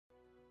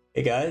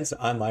Hey guys,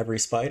 I'm Ivory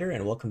Spider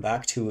and welcome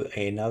back to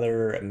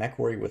another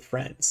Mechwarrior with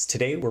Friends.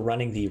 Today we're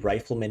running the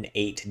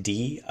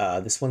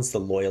RFL-8D. This one's the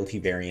loyalty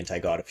variant I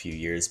got a few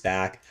years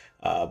back,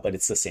 but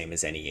it's the same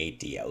as any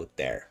 8D out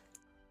there.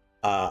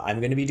 I'm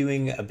going to be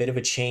doing a bit of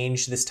a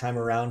change this time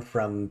around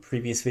from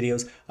previous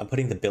videos. I'm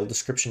putting the build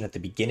description at the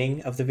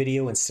beginning of the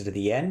video instead of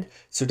the end,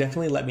 so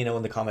definitely let me know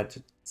in the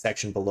comment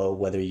section below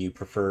whether you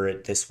prefer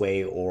it this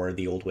way or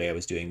the old way I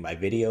was doing my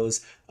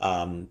videos.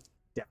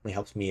 Definitely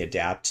helps me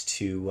adapt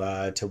to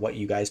what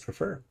you guys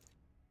prefer.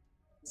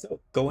 So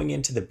going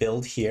into the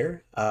build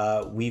here,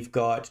 we've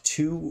got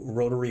two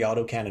rotary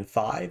autocannon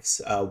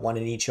 5s, one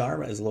in each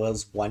arm, as well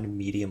as one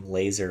medium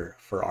laser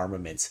for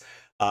armaments.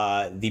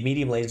 The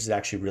medium lasers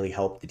actually really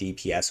help the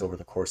DPS over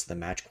the course of the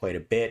match quite a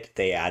bit.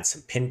 They add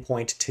some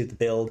pinpoint to the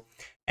build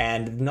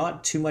and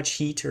not too much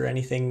heat or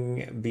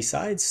anything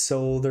besides,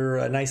 so they're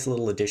a nice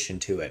little addition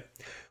to it.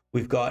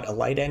 We've got a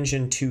light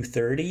engine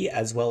 230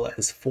 as well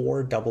as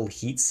 4 double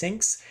heat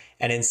sinks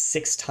and then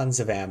 6 tons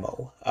of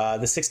ammo.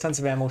 The 6 tons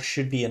of ammo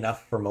should be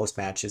enough for most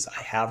matches.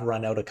 I have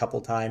run out a couple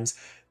times,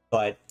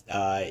 but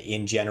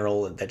in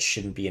general, that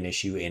shouldn't be an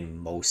issue in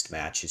most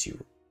matches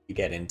you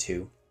get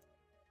into.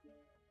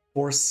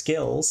 For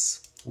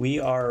skills, we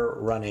are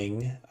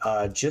running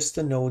just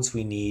the nodes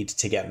we need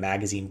to get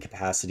magazine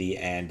capacity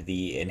and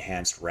the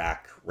enhanced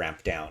rack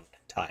ramp down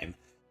time.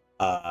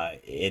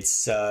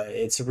 It's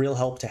a real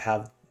help to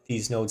have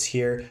these nodes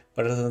here,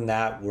 but other than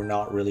that, we're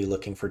not really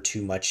looking for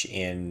too much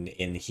in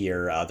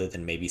here other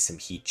than maybe some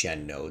heat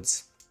gen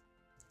nodes.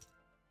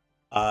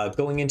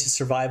 Going into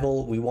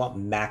survival, we want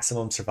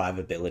maximum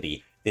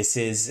survivability. This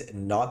is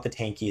not the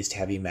tankiest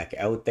heavy mech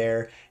out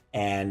there,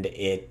 and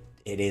it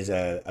is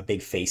a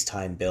big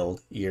FaceTime build.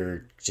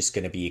 You're just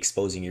going to be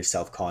exposing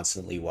yourself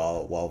constantly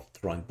while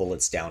throwing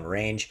bullets down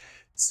range,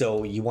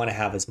 so you want to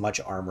have as much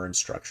armor and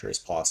structure as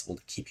possible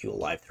to keep you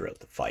alive throughout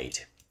the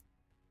fight.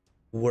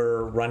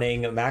 We're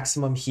running a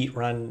maximum heat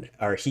run,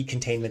 or heat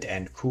containment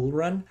and cool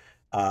run.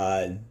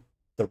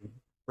 The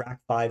rack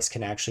 5s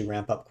can actually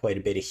ramp up quite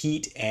a bit of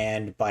heat,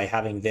 and by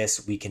having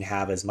this, we can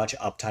have as much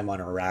uptime on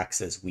our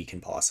racks as we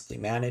can possibly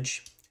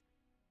manage.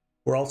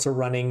 We're also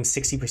running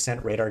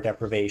 60% radar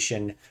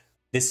deprivation.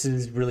 This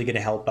is really going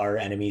to help our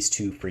enemies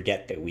to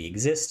forget that we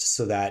exist,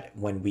 so that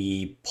when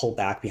we pull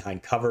back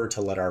behind cover to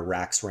let our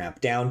racks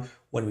ramp down,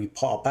 when we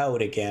pop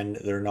out again,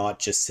 they're not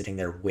just sitting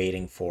there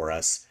waiting for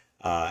us.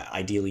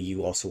 Ideally,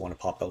 you also want to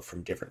pop out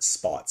from different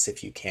spots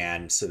if you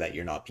can, so that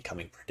you're not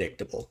becoming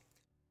predictable.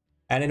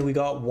 And then we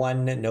got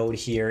one node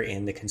here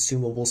in the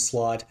consumable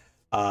slot.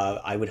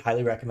 I would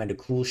highly recommend a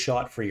cool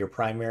shot for your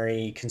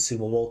primary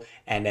consumable,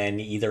 and then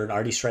either an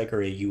arty strike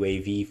or a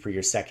UAV for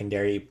your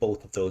secondary.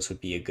 Both of those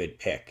would be a good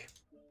pick.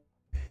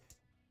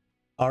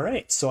 All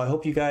right, so I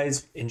hope you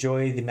guys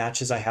enjoy the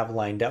matches I have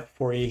lined up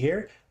for you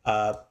here.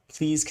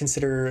 Please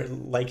consider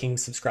liking,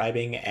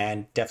 subscribing,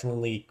 and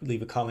definitely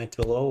leave a comment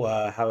below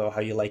how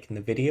you liking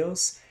the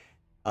videos.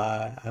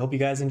 I hope you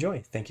guys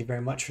enjoy. Thank you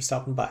very much for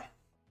stopping by.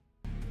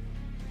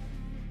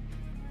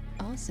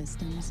 All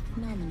systems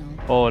nominal.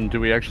 Oh, and do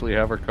we actually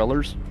have our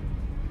colors?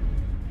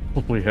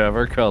 We have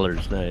our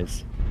colors,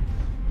 nice.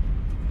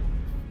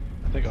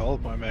 I think all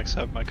of my mechs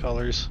have my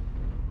colors.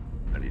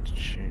 I need to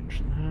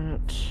change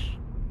that.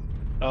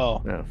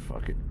 Oh. Yeah,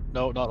 fuck it.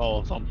 No, not all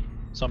of them.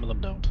 Some of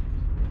them don't.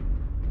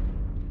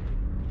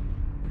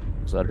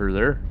 Is that her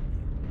there?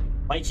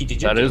 Mikey,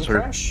 did your That is game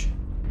her. crash?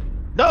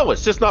 No,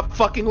 it's just not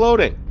fucking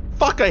loading.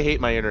 Fuck, I hate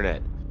my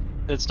internet.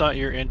 It's not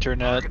your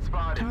internet.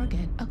 Target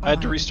acquired. I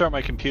had to restart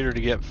my computer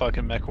to get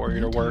fucking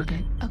Mechwarrior to work.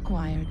 Target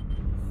acquired.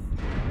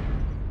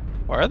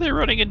 Why are they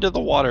running into the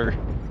water?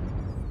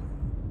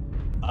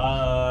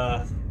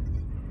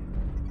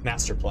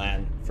 Master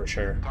plan for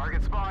sure.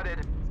 Target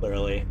spotted.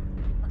 Clearly.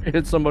 I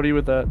hit somebody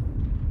with that.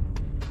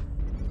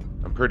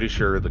 I'm pretty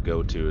sure the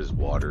go-to is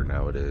water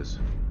nowadays.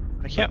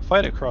 I can't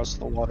fight across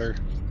the water.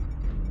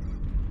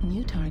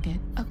 New target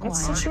acquired. That's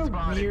such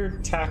a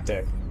weird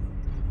tactic.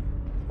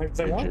 Like, if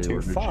they Hey, want Jay, to,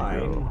 where did you fine.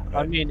 go?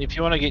 I mean, if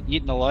you want to get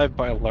eaten alive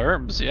by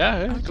lerms,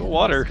 yeah, go Artillery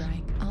water.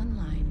 strike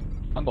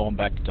online. I'm going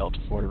back to Delta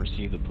 4 to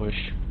receive the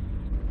push.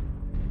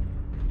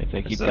 If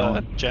they keep There's a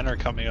going, Jenner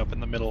coming up in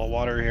the middle of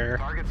water here.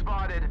 Target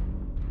spotted.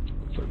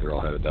 Looks like they're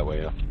all headed that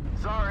way, yeah.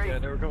 Sorry. Yeah,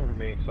 they were coming for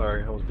me.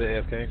 Sorry, I was a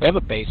bit AFK. we have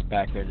a base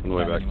back there to On the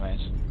way defend back.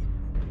 anyways.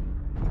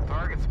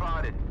 Target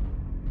spotted.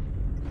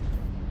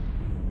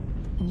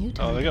 New Oh,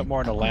 target they got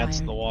more than a lance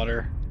in the acquired.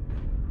 water.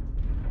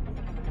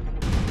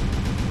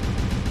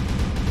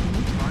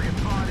 New target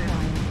spotted.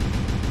 acquired.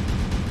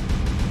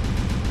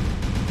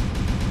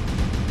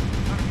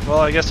 Well,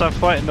 I guess I'm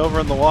fighting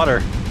over in the water.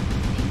 Heat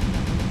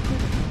level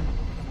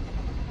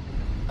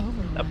critical.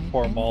 Override That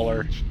poor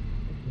mauler. engaged.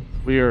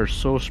 We are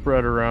so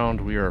spread around,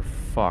 we are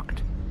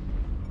fucked.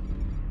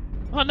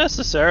 Not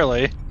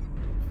necessarily.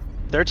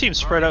 Their team's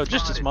spread out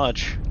just as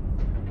much.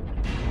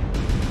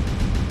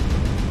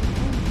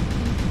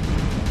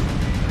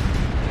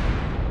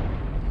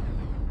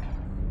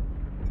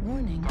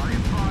 Warning.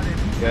 Target spotted.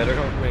 Yeah, they're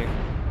coming for me.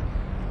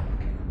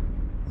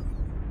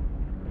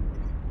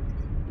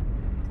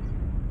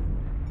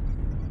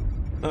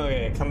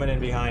 Okay, coming in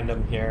behind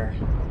him here.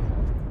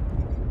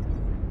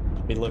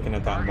 Be looking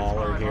at that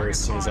mauler here as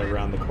soon as I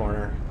round the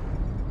corner.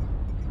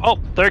 Oh,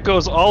 there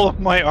goes all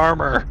of my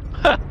armor.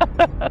 New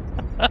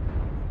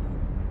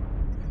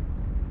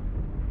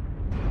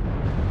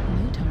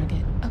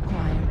target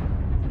acquired.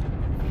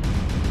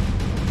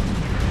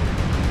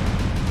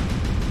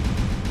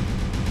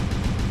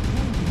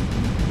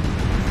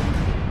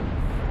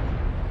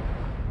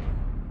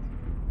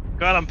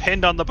 Got him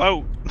pinned on the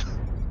boat.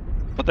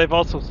 But they've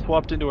also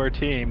swapped into our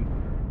team.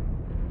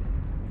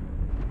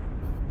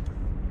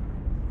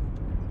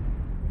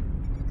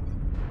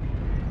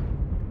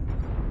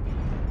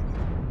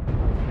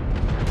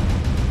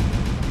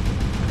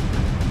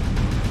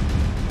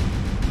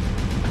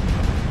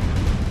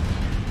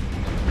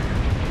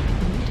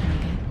 New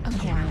target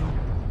acquired.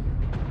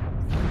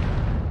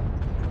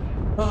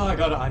 Oh, I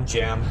gotta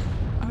unjam.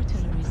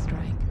 Artillery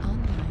strike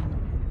online.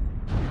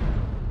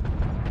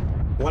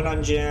 One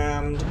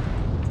unjammed,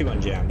 two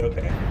unjammed,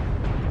 okay.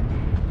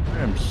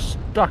 I'm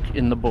stuck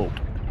in the boat.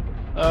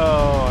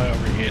 Oh, I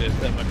overheated.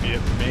 That might be it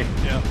for me.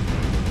 Yeah.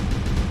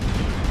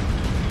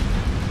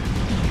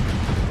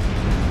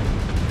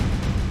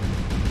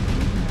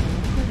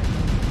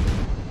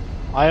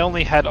 I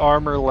only had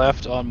armor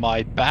left on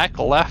my back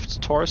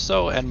left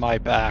torso and my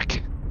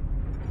back.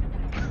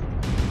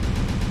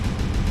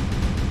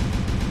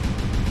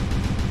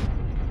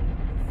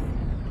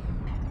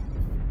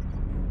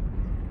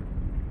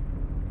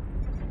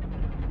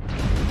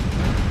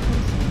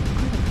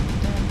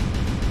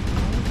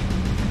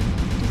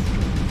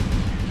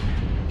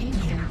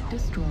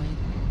 Destroyed.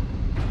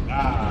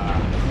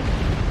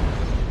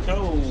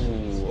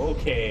 Oh,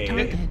 okay.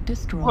 Target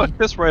destroyed. Look,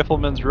 this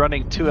rifleman's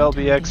running two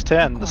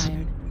LBX-10s.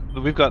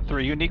 Acquired. We've got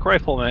 3 unique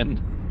riflemen.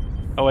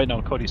 Oh wait,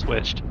 no, Cody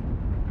switched.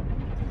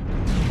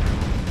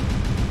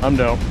 I'm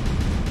down.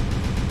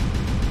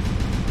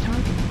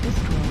 Target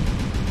destroyed.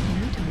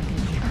 New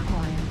target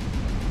acquired.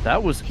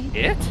 That was Heat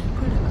it? level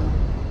critical.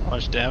 How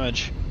much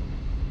damage?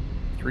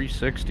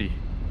 360.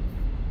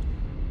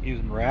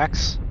 Using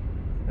racks?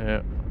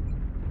 Yeah.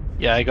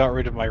 Yeah, I got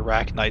rid of my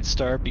rack Night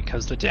Star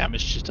because the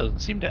damage just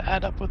doesn't seem to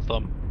add up with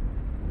them.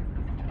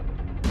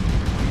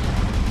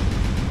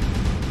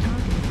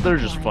 Target They're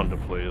just acquired. fun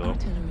to play, though.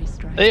 Artillery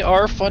strike. They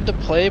are fun to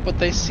play, but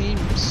they seem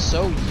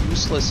so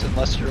useless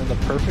unless you're in the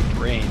perfect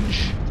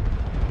range.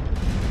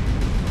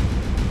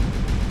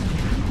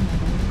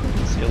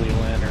 Silly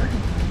lantern.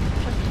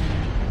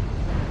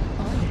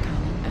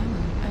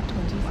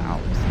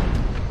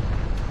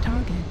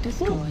 Target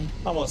destroyed.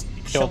 Almost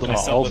Killed killed them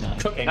myself all. with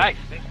cooking. Nice.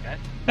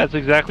 That's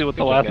exactly what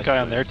the Good job, last guys. guy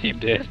on their team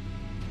did.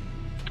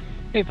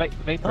 Hey,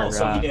 Vapor, Oh,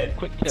 so he did.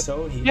 quick tip.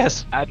 So he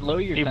Yes. I'd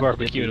lower your He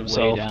barbecued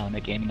sensitivity way himself. down,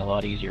 make aiming a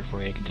lot easier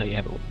for you. I can tell you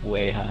have it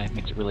way high.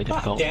 Makes it really Ah,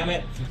 difficult. damn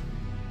it.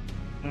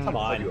 Come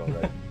on.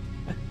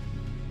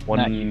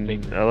 Not you,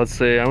 Vapor. Let's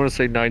say, I'm going to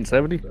say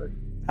 970.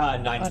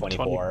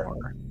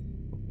 924.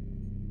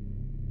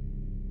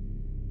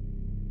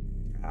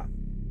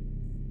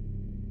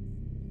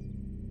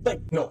 Like,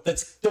 no,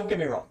 don't get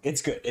me wrong.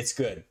 It's good. It's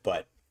good,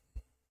 but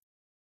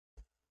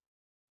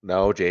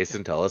No,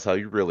 Jason, tell us how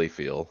you really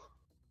feel.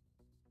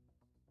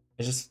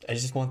 I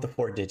just want the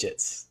 4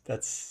 digits.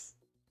 That's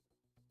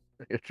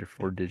I got your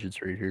 4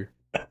 digits right here.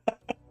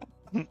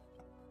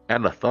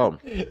 And a thumb.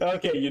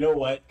 okay. You know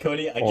what,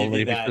 Cody? I give Only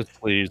you that. because,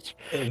 please.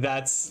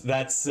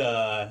 That's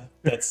a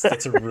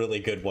really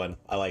good one.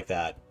 I like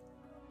that.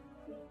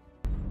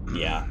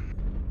 Yeah.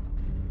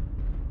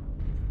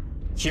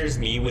 Here's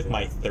me with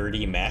my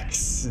 30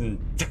 mechs, and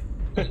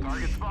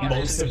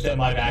most of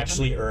them I've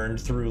actually earned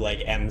through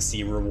like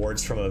MC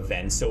rewards from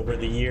events over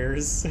the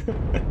years.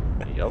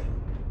 Yep.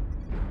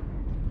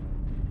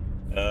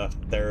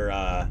 They're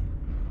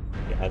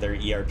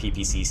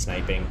ERPPC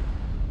sniping.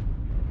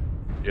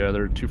 Yeah,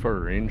 they're too far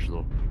range,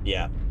 though.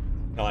 Yeah.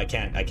 No, I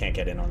can't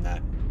get in on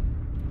that.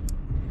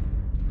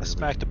 I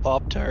smacked a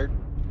Pop-Tart.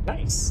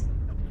 Nice.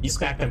 You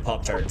smacked them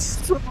Pop-Tarts.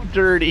 So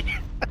dirty.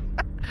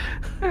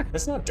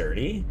 That's not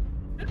dirty.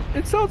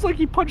 It sounds like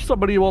he punched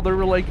somebody while they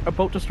were, like,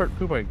 about to start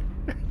pooping.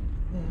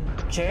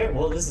 Okay,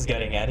 well, this is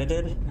getting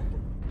edited.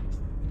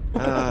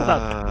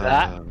 Not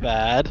that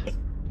bad.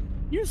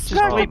 You Just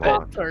smacked bleep a it.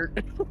 Pop-Tart.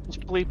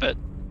 Just bleep it.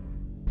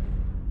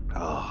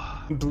 Oh,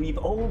 Bleep.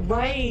 Oh,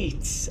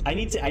 right. I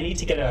need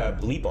to get a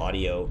bleep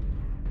audio.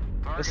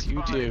 Yes,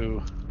 you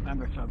do.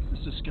 Remember, folks,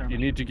 this is skirmish. You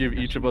need to give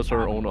each of us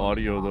our own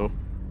audio, though.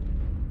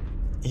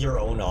 Your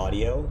own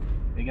audio?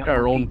 We got Our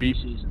more own beep.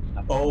 PPCs and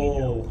stuff.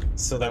 Oh,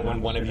 so that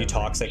when one of you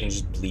talks, I can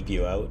just bleep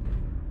you out?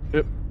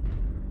 Yep.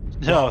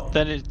 No,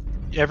 then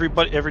every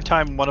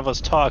time one of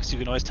us talks, you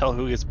can always tell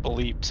who gets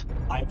bleeped.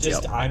 I'm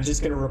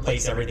just gonna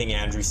replace everything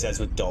Andrew says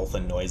with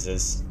dolphin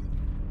noises.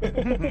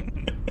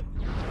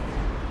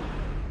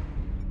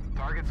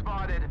 Target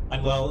spotted.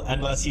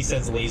 Unless he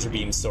says laser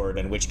beam sword,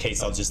 in which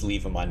case I'll just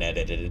leave him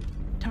unedited.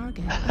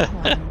 Target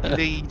acquired.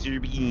 laser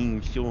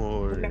beam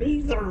sword.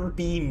 Laser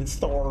beam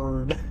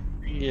sword.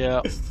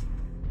 Yeah.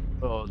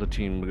 Oh, the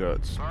team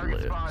got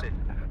Target split. spotted.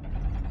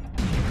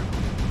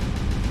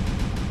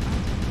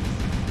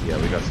 Yeah,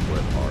 we got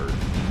split hard.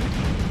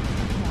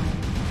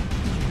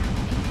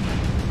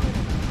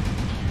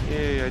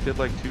 Yay, I did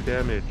like 2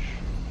 damage.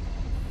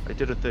 I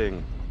did a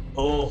thing.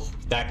 Oh,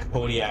 that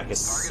Kodiak is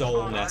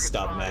so messed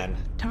up, man.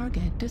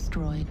 Target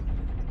destroyed.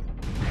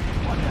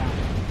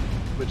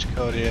 Which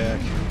Kodiak?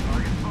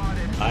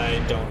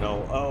 I don't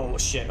know. Oh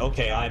shit.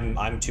 Okay,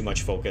 I'm too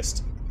much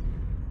focused.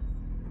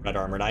 Red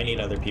armored. I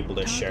need other people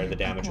to share the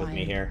damage with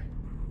me here.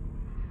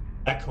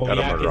 That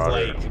Kodiak is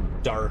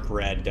like dark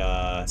red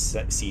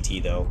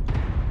CT though.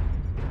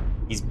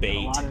 He's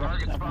bait.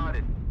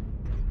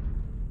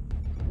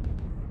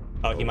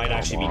 Oh, he might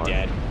actually be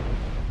dead.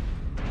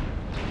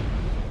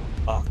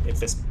 Oh, if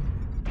this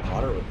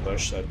water would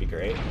push, that'd be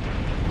great.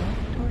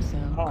 Left torso.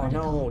 Oh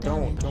critical no,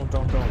 don't.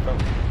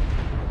 damage.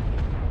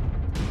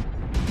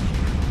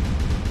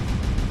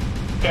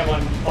 Come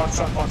on, box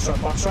shot. Center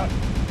torso.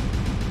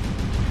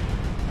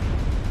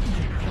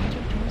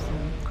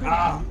 Critical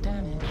Ah.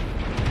 damage.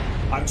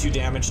 I'm too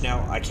damaged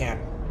now. I can't.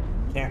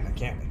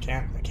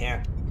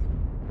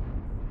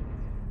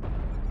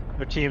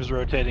 Their team's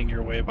rotating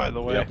your way, by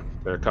the way. Yep,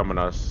 they're coming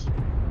us.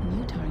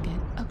 New target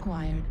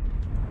acquired.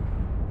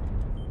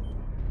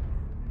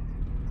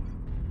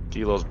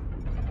 Kilo's.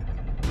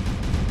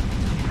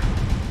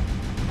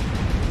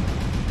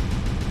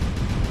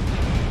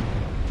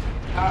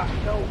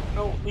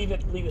 No, leave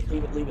it.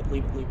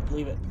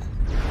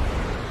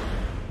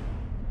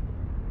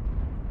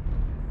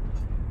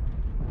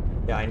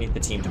 Yeah, I need the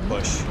team to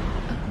push.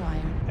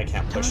 Acquired. I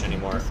can't push Target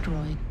anymore.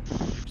 Destroyed.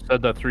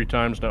 Said that 3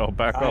 times now.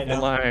 Back I off the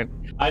know. line.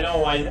 I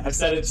know, I've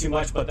said it too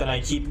much, but then I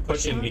keep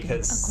pushing Target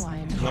because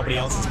acquired. nobody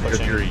else is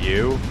If you're pushing.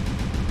 you,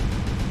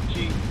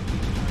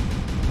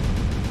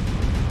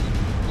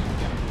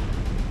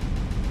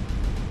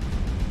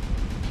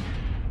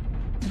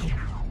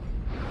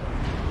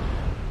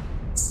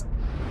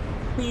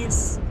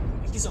 Please.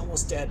 He's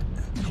almost dead.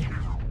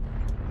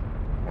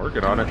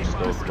 working on it.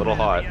 Still a little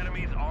hot.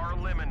 Enemies are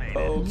eliminated.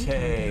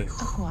 Okay.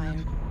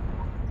 Acquired.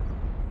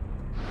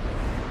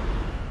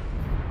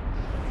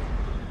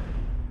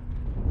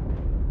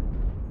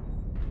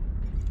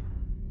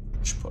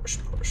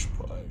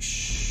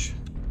 Push.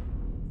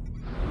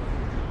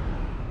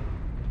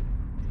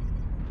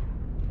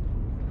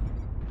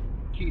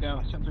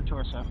 Keto, center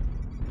torso.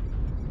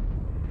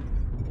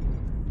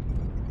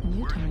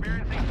 New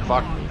target.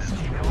 Fuck.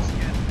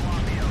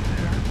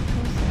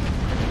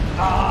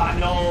 Ah,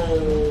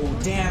 no!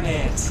 Damn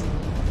it!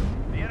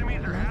 The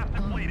enemies are half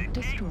Left depleted. arm Keep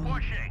destroyed.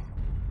 pushing.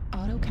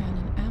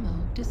 Autocannon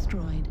ammo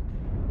destroyed.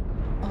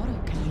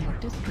 Autocannon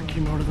destroyed.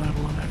 Came out of that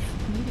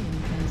alive.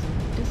 Medium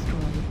laser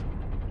destroyed.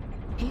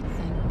 Heat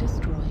sink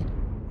destroyed.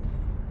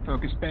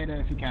 Focus beta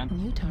if you can.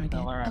 New target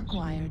LRMs.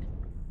 acquired.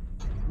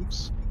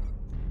 Oops.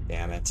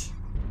 Damn it.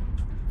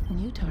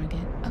 New target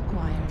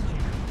acquired.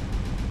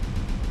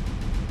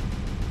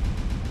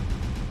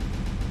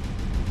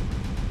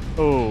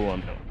 Oh,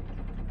 I'm down.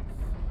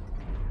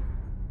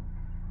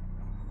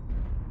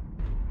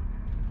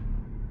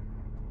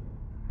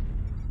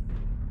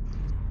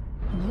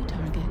 New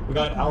target. We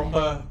got acquired.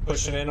 Alpha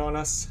pushing in on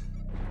us.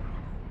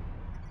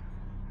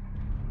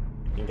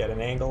 You can get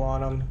an angle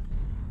on him.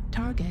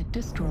 Target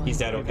destroyed. He's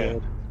dead, okay.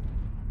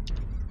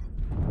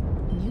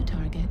 New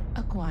target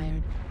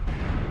acquired.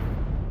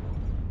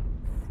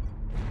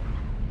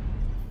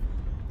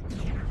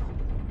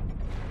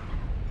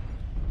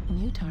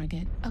 New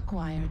target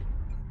acquired.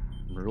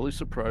 I'm really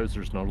surprised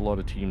there's not a lot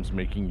of teams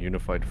making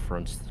unified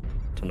fronts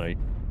tonight.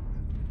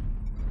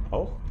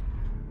 Oh?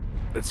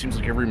 It seems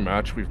like every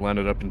match we've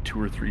landed up in 2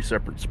 or 3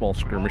 separate small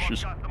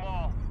skirmishes. Got them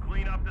all.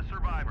 Clean up the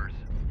survivors.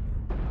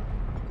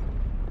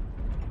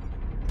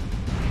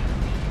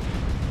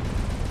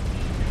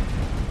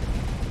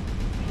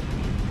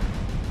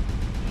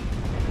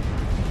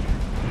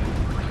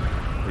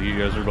 You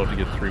guys are about to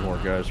get 3 more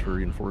guys for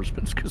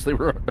reinforcements because they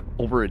were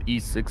over at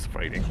E6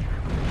 fighting.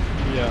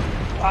 Yeah.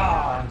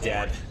 Ah, I'm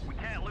dead. We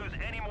can't lose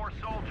any more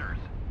soldiers.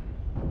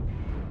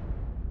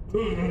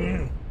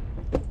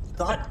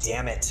 God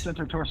damn it.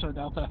 Center torso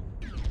delta.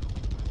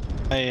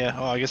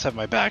 I guess I have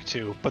my back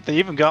too, but they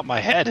even got my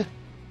head.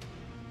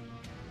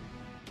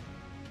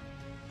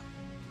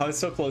 Oh, it's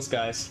so close,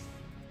 guys.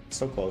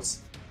 So close.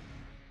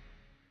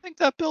 I think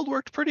that build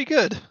worked pretty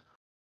good.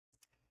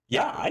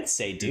 Yeah, I'd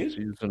say, dude.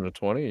 Season of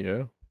 20,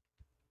 yeah.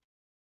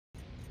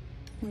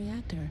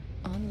 Reactor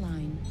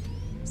online.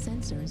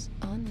 Sensors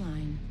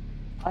online.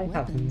 I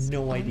have Weapons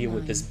no idea what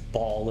online. this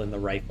ball in the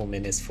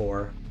rifleman is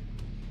for.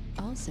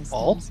 All systems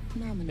Ball?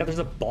 nominal. Yeah, there's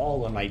a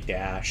ball on my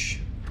dash.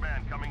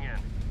 Command coming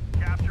in.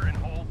 Capture and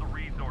hold the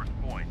resource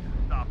point.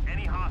 Stop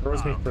any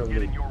Throws me hostiles for a from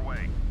getting loop. your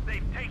way.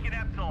 They've taken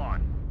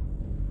Epsilon.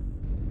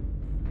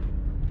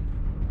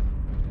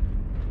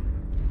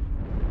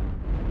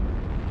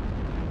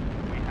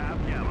 We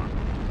have Gamma.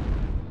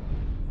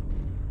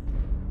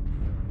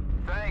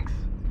 Thanks.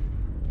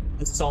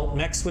 Assault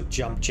mechs with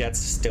jump jets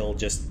still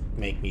just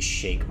make me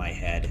shake my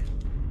head.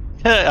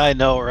 I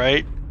know,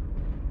 right?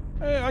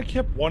 Hey, I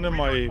kept one in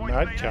my Resource point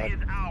Mad beta Cat, is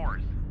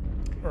ours.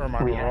 or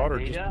my Marauder,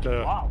 just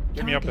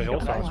get me up the hill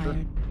Target faster.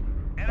 acquired.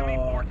 Enemy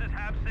forces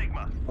have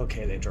Sigma.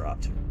 Okay, they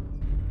dropped.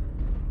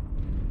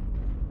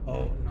 Oh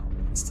no,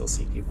 I can still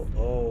see people.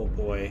 Oh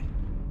boy.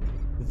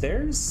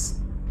 There's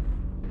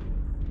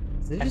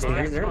is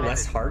there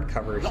less hard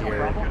cover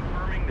here?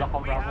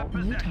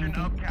 New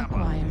target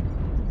acquired.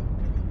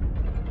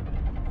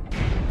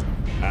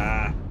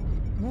 Ah,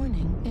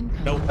 Warning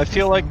incoming. nope. I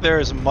feel like there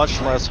is much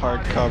less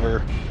hard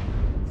cover.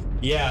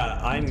 Yeah,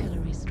 I'm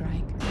Artillery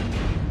strike.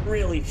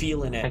 really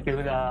feeling it.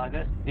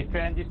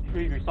 Defend these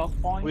 3 resource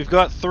points. We've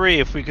got 3.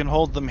 If we can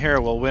hold them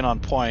here, we'll win on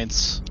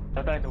points.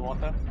 Delta in the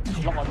water.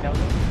 Lock on Delta.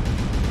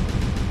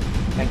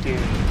 Thank you.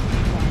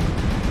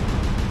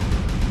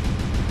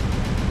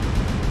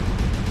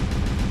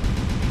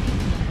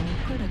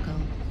 Critical.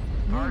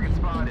 Target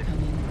spotted.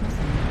 Incoming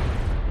missile.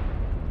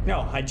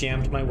 No, I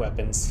jammed my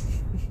weapons.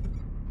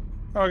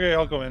 Okay,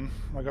 I'll go in.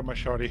 I got my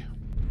shotty.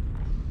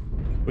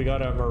 We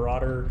got a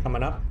Marauder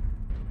coming up.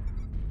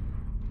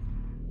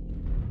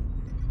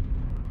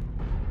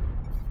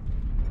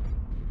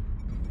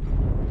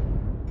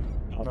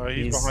 No,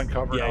 he's behind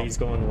cover Yeah, now. he's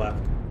going left.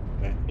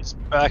 Okay. He's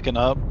backing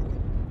up.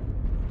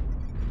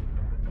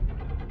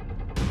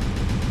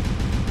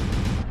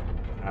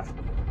 Ah.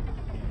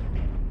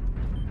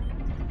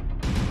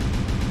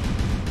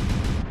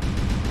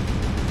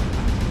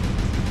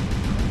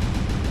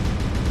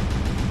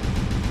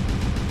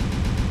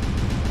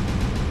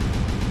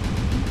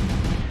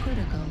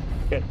 Critical.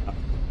 Good.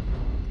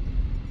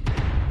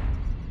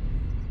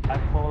 I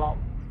pull out.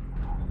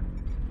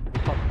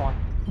 Resource point.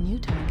 New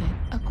target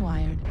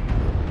acquired.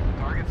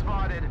 Target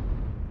spotted.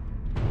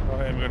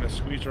 I am going to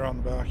squeeze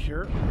around the back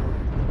here.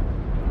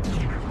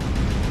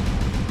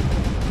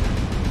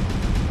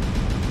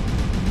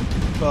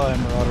 Bye,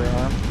 Marauder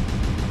arm.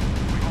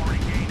 We've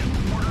already gained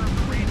a quarter of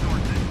the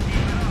resources. Keep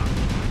it up.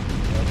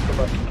 Let's go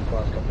back to the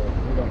class couple.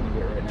 We don't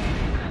need it right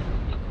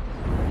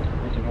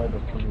now. We can hold the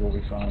 3, we'll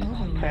be fine. Defend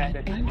Override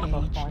the resource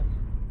engaged. point.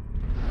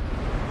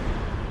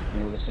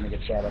 We're just gonna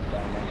get shot up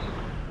down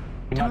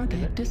there.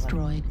 Target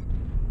destroyed.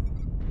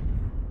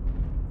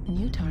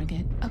 New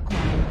target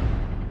acquired.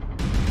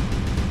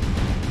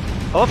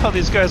 I love how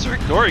these guys are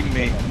ignoring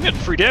me. I'm getting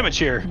free damage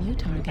here. New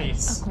target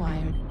Nice.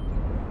 acquired.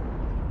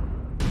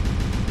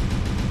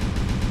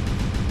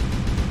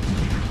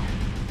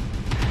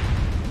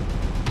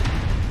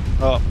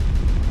 Oh,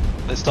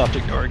 they stopped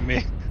ignoring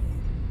me.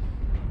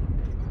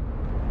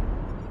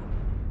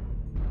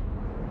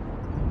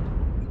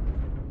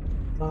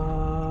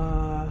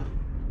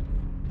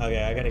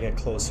 Okay, I gotta get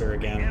closer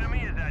again. Enemy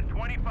is at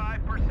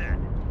 25%.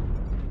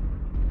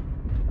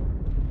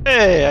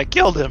 Hey, I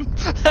killed him.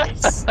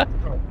 Nice.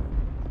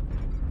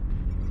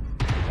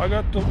 I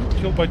got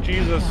killed by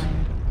Jesus.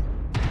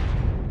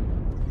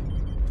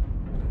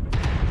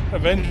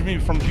 Avenge me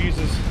from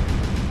Jesus.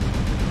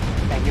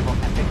 Thank you for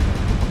catching.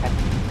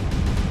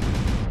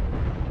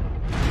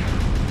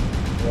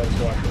 That's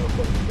why I real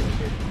quick to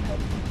get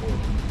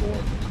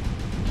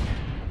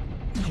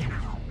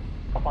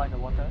Alpha in the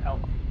water.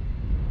 Alpha.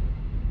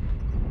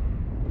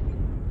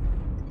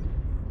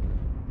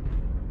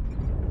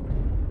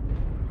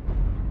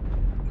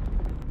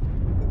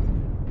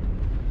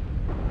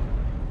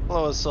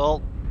 Hello,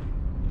 Assault.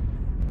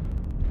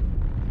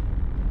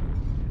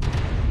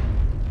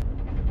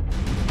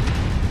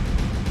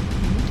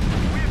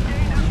 We've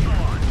gained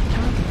Epsilon.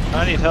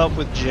 I need help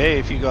with Jay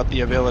if you got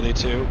the ability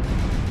to.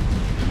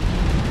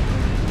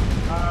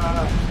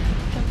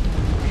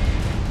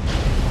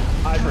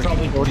 I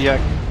probably Kodiak.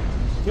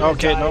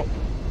 Okay, no.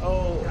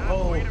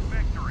 Oh, Way to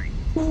victory.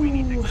 We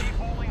need to keep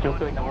holding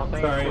Joker on in the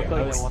water. Sorry, Joker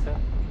I in was- the water.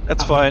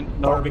 That's fine.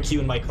 No. barbecue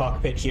in my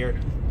cockpit here.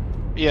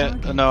 Yeah,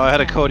 no, I had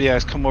a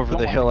Kodiak come over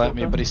the hill at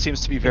me, but he seems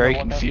to be very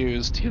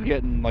confused. He's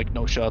getting, like,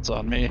 no shots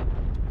on me.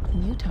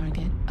 New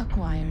target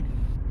acquired.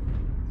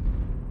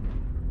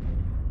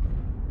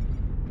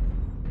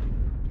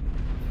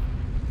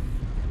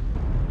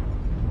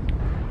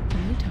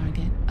 New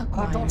target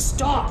acquired. Don't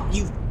stop,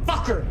 you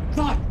fucker!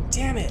 God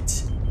damn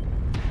it!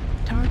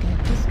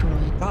 Target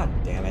destroyed. God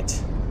damn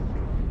it.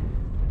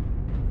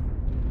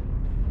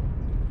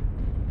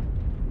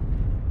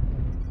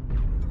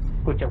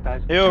 Good job,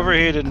 guys. He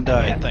overheated and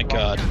died, thank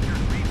God.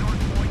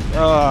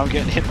 Oh, I'm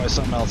getting hit by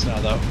something else now,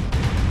 though.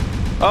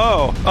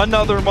 Oh,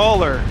 another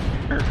Mauler!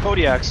 Or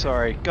Kodiak,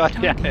 sorry. God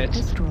damn Target it.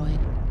 destroyed.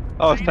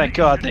 Oh, thank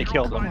God they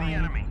killed him.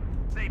 enemy.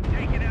 They've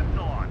taken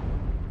Epsilon.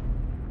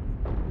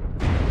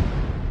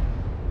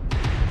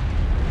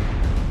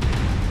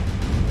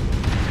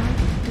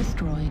 Target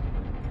destroyed.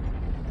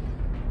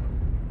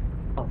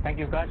 Oh, thank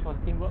you guys for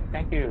the teamwork.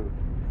 Thank you.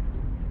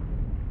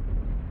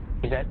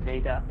 Is that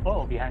data?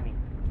 Oh, behind me.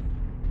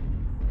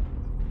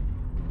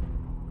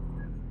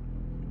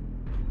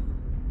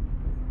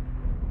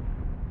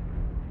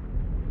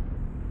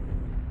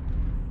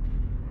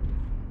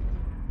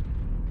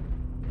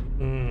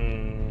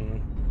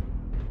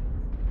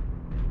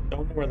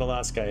 Don't know where the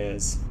last guy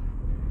is.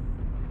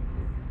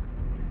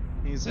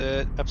 He's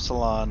at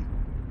Epsilon.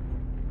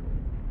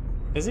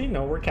 Is he?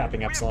 No, we're capping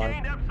We've Epsilon.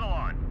 gained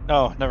Epsilon.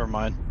 Oh, never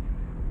mind.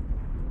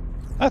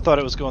 I thought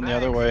it was going the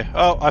other way.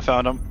 Oh, I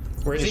found him.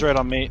 Where is He's he? right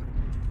on me.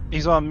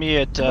 He's on me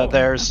at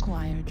theirs.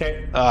 Acquired.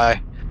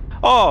 Okay.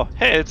 Oh,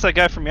 hey, it's that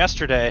guy from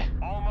yesterday.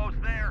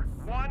 Almost there.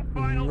 One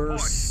final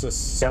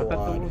versus Delta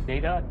squad. 2,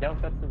 data,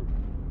 Delta 2.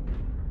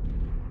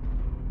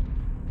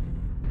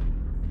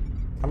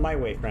 Come my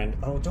way, friend.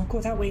 Oh, don't go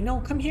that way. No,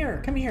 come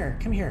here. Come here.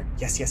 Come here.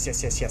 Yes, yes,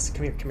 yes, yes, yes.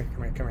 Come here, come here,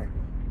 come here, come here.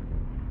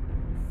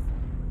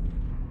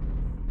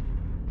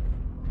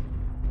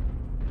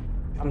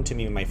 Come to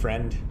me, my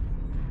friend.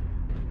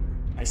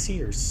 I see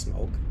your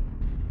smoke.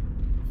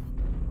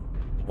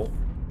 Oh.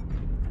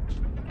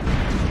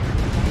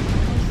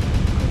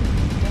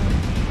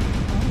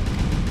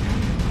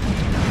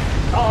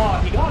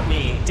 Oh, he got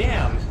me.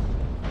 Damn.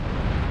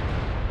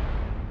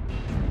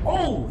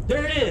 Oh,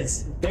 there it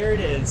is. There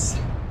it is.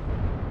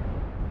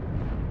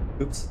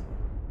 Oops.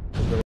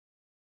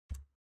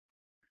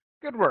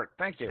 Good work.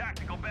 Thank you.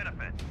 Tactical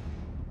benefit.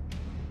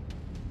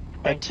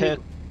 I did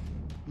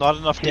not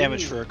enough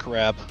damage for a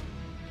crab.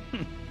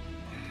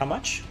 How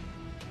much?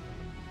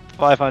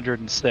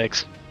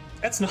 506.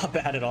 That's not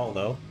bad at all,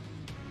 though.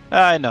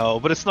 I know,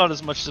 but it's not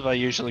as much as I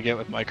usually get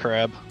with my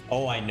crab.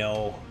 Oh, I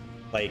know.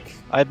 Like,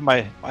 I had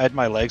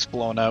my legs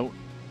blown out.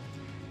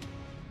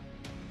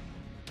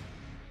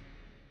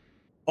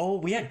 oh,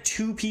 we had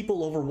 2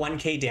 people over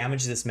 1k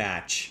damage this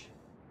match.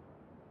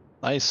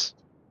 Nice.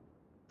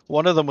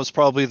 One of them was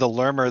probably the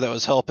Lermer that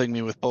was helping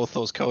me with both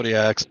those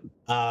Kodiaks.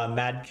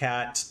 Mad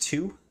Cat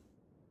 2?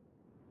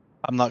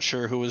 I'm not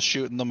sure who was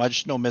shooting them. I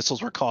just know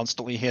missiles were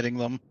constantly hitting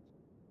them.